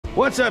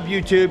What's up,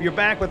 YouTube? You're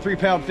back with 3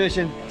 Pound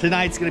Fishing.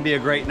 Tonight's gonna be a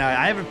great night.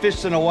 I haven't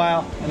fished in a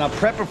while, and I'm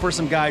prepping for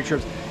some guide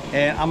trips.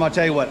 And I'm gonna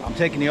tell you what, I'm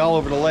taking you all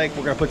over the lake.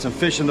 We're gonna put some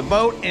fish in the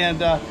boat.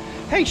 And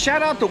hey,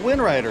 shout out to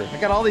Wind Rider. I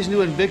got all these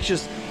new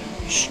Invictus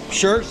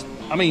shirts.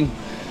 I mean,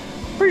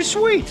 pretty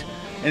sweet.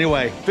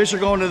 Anyway, fish are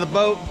going to the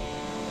boat.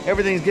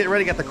 Everything's getting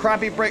ready. Got the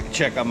crappie break.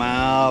 Check them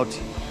out.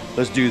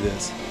 Let's do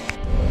this.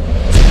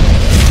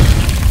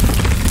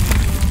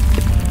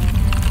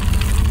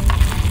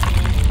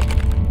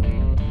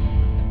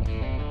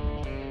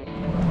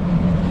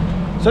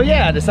 So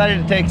yeah, I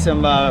decided to take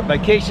some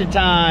vacation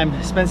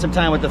time, spend some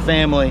time with the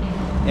family,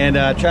 and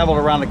traveled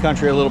around the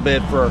country a little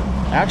bit for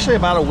actually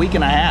about a week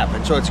and a half.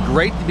 And so it's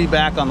great to be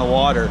back on the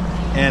water.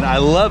 And I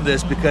love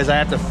this because I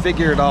have to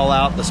figure it all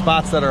out, the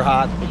spots that are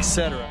hot,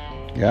 etc.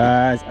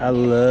 Guys, I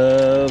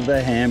love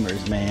the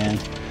hammers, man.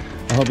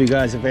 I hope you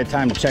guys have had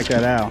time to check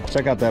that out.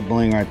 Check out that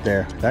bling right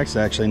there. That's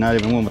actually not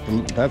even one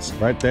with the, that's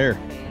right there.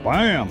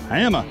 Bam,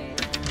 hammer.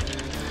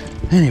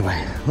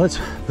 Anyway, let's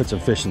put some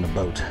fish in the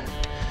boat.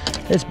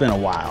 It's been a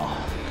while.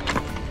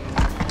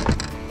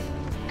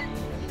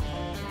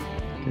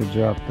 Good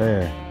drop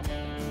there.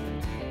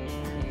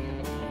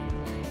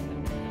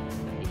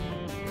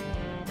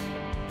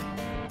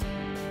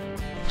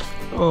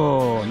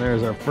 Oh, and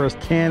there's our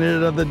first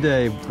candidate of the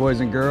day, boys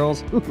and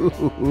girls.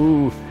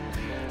 Ooh,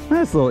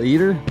 nice little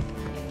eater.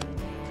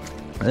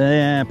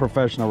 And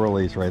professional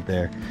release right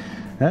there.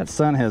 That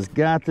sun has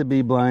got to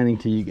be blinding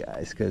to you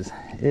guys because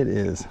it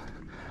is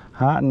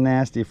hot and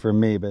nasty for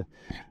me, but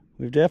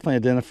we've definitely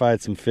identified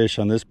some fish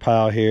on this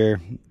pile here.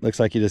 Looks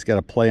like you just got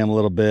to play them a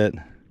little bit.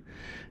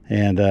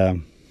 And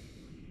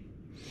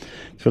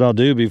that's what I'll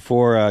do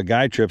before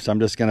guide trips.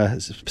 I'm just going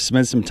to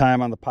spend some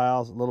time on the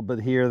piles, a little bit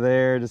here or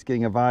there, just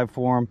getting a vibe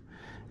for them.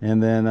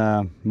 And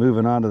then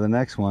moving on to the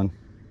next one.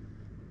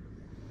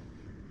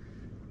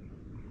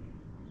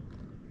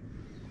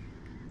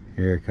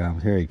 Here it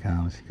comes, here he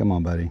comes. Come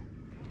on, buddy.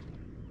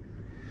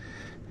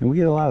 And we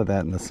get a lot of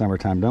that in the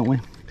summertime, don't we?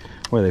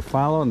 Where they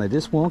follow and they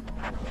just won't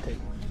take.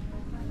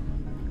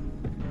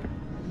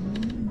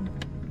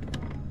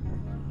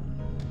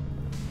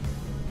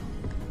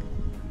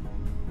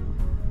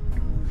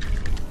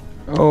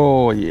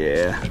 Oh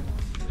yeah.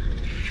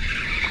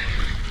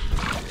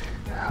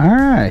 All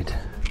right.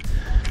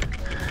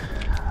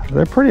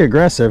 They're pretty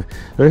aggressive.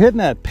 They're hitting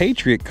that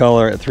Patriot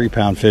color at 3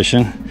 Pound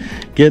Fishing.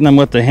 Getting them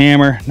with the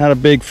hammer. Not a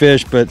big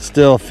fish, but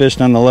still a fish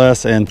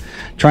nonetheless, and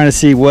trying to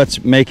see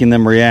what's making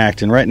them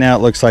react. And right now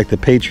it looks like the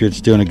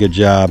Patriot's doing a good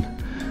job.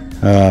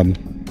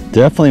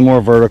 Definitely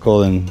more vertical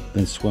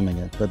than swimming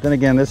it. But then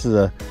again, this is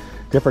a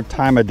different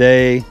time of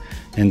day,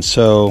 and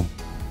so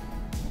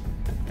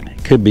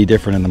it could be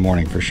different in the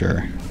morning for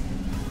sure.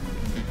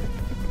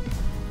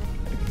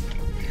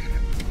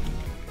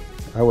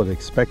 I would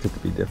expect it to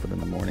be different in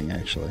the morning,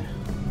 actually.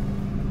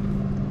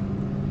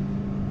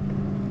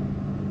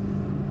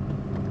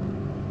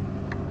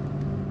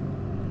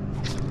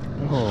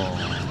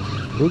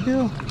 Oh,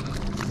 bluegill?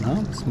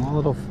 No,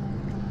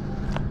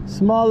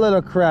 small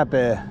little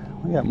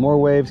crappie. We got more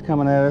waves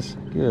coming at us.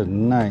 Good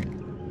night.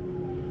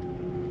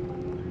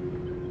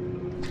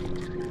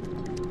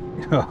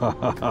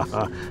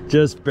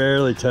 Just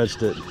barely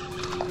touched it.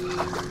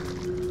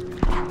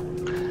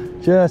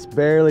 Just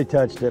barely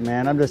touched it,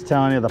 man. I'm just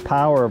telling you, the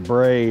power of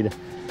braid.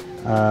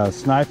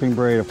 Sniping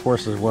braid, of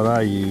course, is what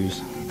I use.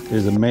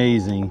 Is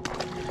amazing.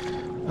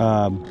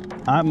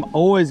 I'm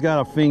always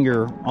got a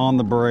finger on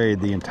the braid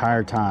the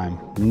entire time.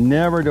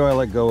 Never do I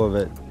let go of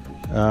it.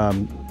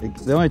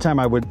 The only time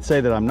I would say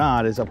that I'm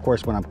not is, of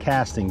course, when I'm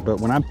casting.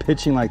 But when I'm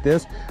pitching like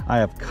this, I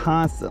have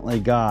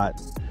constantly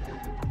got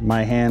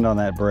my hand on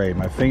that braid.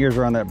 My fingers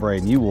are on that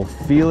braid, and you will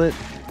feel it.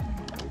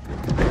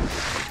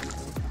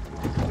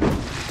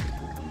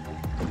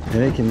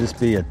 And it can just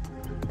be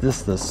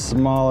just the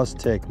smallest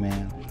tick,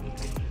 man.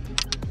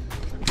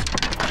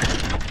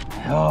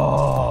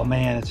 Oh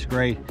man, it's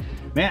great.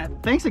 Man,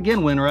 thanks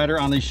again, Wind Rider,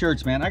 on these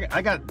shirts, man.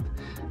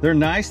 They're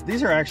nice.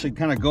 These are actually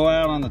kind of go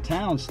out on the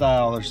town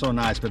style. They're so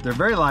nice, but they're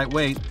very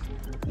lightweight.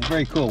 It's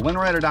very cool.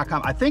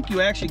 WindRider.com. I think you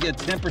actually get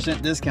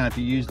 10% discount if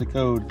you use the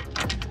code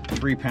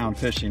 3 Pound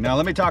Fishing. Now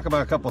let me talk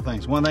about a couple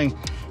things. One thing,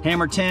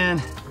 Hammer 10,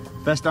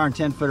 best darn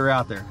 10 footer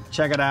out there.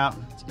 Check it out.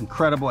 It's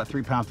incredible at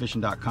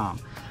 3poundfishing.com.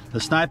 The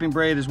sniping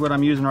braid is what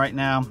I'm using right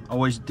now.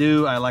 Always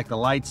do. I like the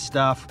light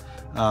stuff.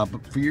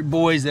 But for your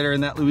boys that are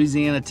in that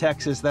Louisiana,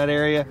 Texas, that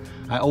area,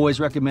 I always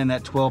recommend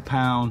that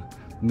 12-pound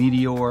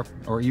Meteor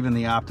or even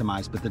the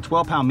Optimized. But the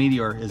 12-pound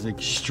Meteor is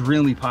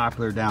extremely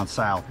popular down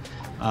south.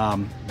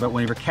 But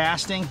when you're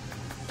casting,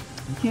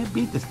 you can't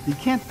beat this. You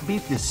can't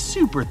beat this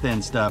super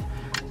thin stuff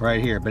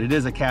right here. But it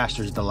is a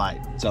caster's delight.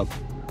 So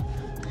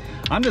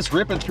I'm just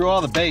ripping through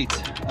all the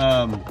baits,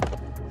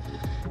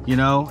 you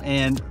know.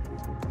 And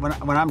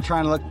when I'm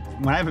trying to look,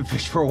 when I haven't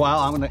fished for a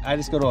while, I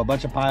just go to a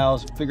bunch of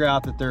piles, figure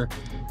out that they're,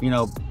 you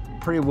know,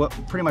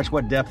 pretty much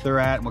what depth they're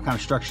at and what kind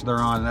of structure they're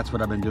on, and that's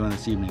what I've been doing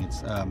this evening.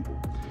 It's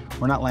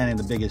we're not landing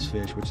the biggest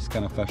fish, which is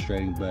kind of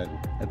frustrating, but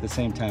at the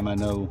same time, I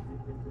know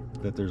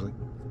that there's like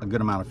a good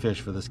amount of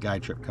fish for this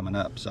guide trip coming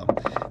up. So,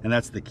 and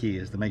that's the key,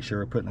 is to make sure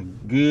we're putting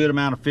a good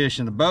amount of fish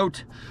in the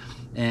boat.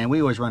 And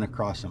we always run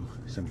across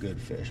some good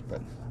fish,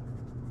 but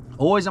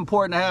always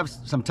important to have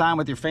some time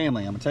with your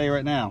family. I'm gonna tell you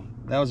right now,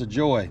 that was a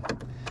joy.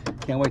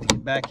 Can't wait to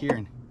get back here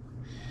and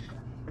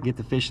get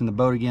the fish in the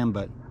boat again,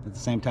 but at the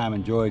same time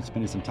enjoy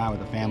spending some time with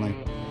the family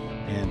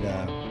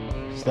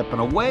and stepping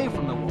away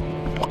from the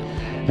water.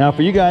 Now,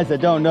 for you guys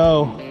that don't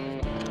know,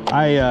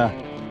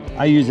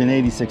 I use an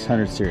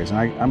 8600 series, and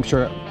I'm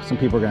sure some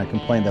people are going to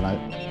complain that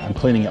I'm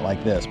cleaning it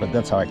like this, but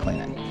that's how I clean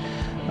it.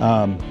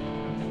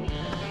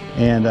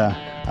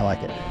 I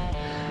like it.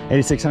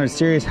 8600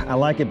 series, I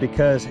like it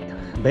because,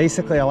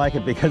 basically I like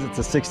it because it's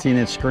a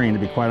 16-inch screen, to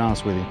be quite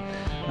honest with you.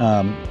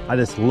 I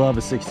just love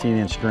a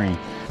 16-inch screen.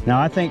 Now,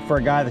 I think for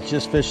a guy that's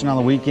just fishing on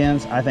the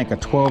weekends, I think a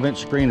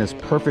 12-inch screen is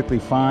perfectly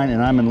fine,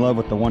 and I'm in love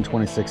with the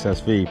 126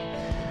 SV.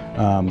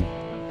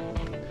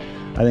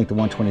 I think the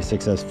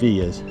 126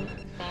 SV is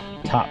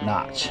top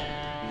notch.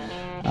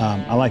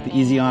 I like the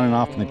easy on and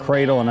off in the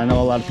cradle, and I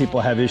know a lot of people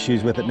have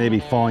issues with it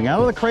maybe falling out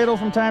of the cradle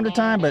from time to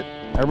time, but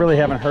I really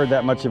haven't heard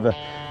that much of an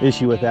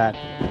issue with that,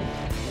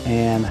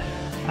 and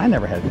I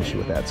never had an issue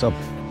with that. So,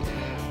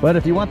 but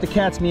if you want the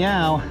cat's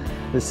meow,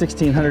 the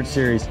 1600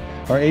 series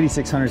or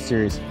 8600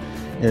 series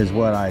is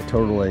what I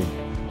totally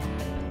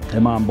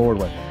am on board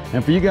with.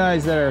 And for you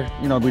guys that are,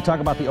 you know, we talk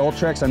about the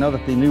Ultrex, I know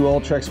that the new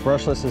Ultrex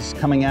brushless is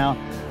coming out.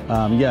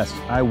 Yes,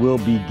 I will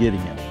be getting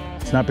it.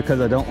 It's not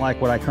because I don't like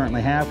what I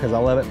currently have, because I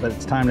love it, but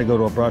it's time to go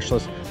to a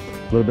brushless,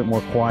 a little bit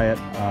more quiet,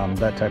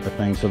 that type of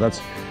thing. So that's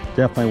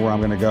definitely where I'm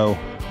gonna go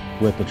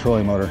with the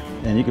trolling motor.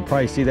 And you could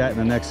probably see that in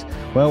the next,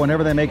 well,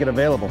 whenever they make it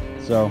available.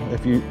 So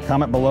if you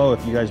comment below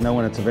if you guys know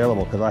when it's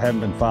available, because I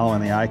haven't been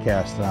following the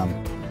iCast,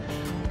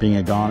 being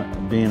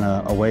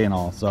away and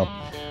all. So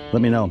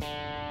let me know.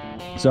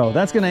 So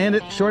that's gonna end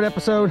it. Short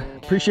episode.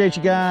 Appreciate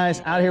you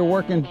guys out here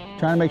working,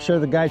 trying to make sure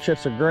the guide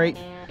trips are great.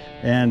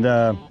 And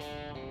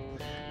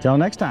till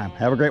next time,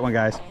 have a great one,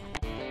 guys.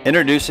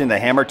 Introducing the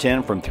Hammer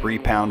 10 from 3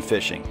 Pound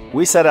Fishing.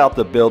 We set out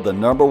to build the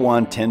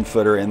 #1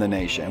 10-footer in the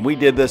nation. We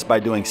did this by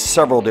doing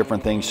several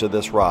different things to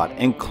this rod,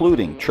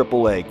 including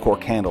AAA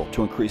cork handle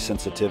to increase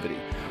sensitivity.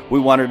 We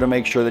wanted to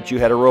make sure that you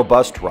had a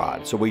robust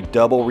rod, so we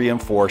double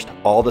reinforced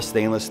all the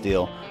stainless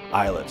steel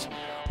eyelets.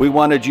 We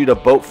wanted you to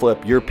boat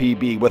flip your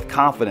PB with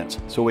confidence,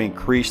 so we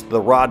increased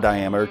the rod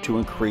diameter to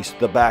increase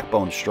the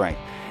backbone strength.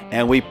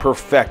 And we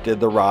perfected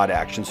the rod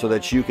action so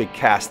that you could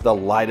cast the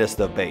lightest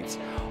of baits.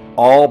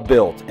 All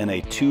built in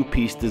a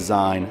 2-piece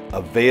design,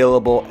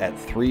 available at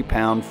 3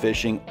 Pound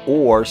Fishing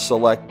or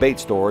select bait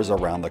stores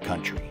around the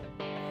country.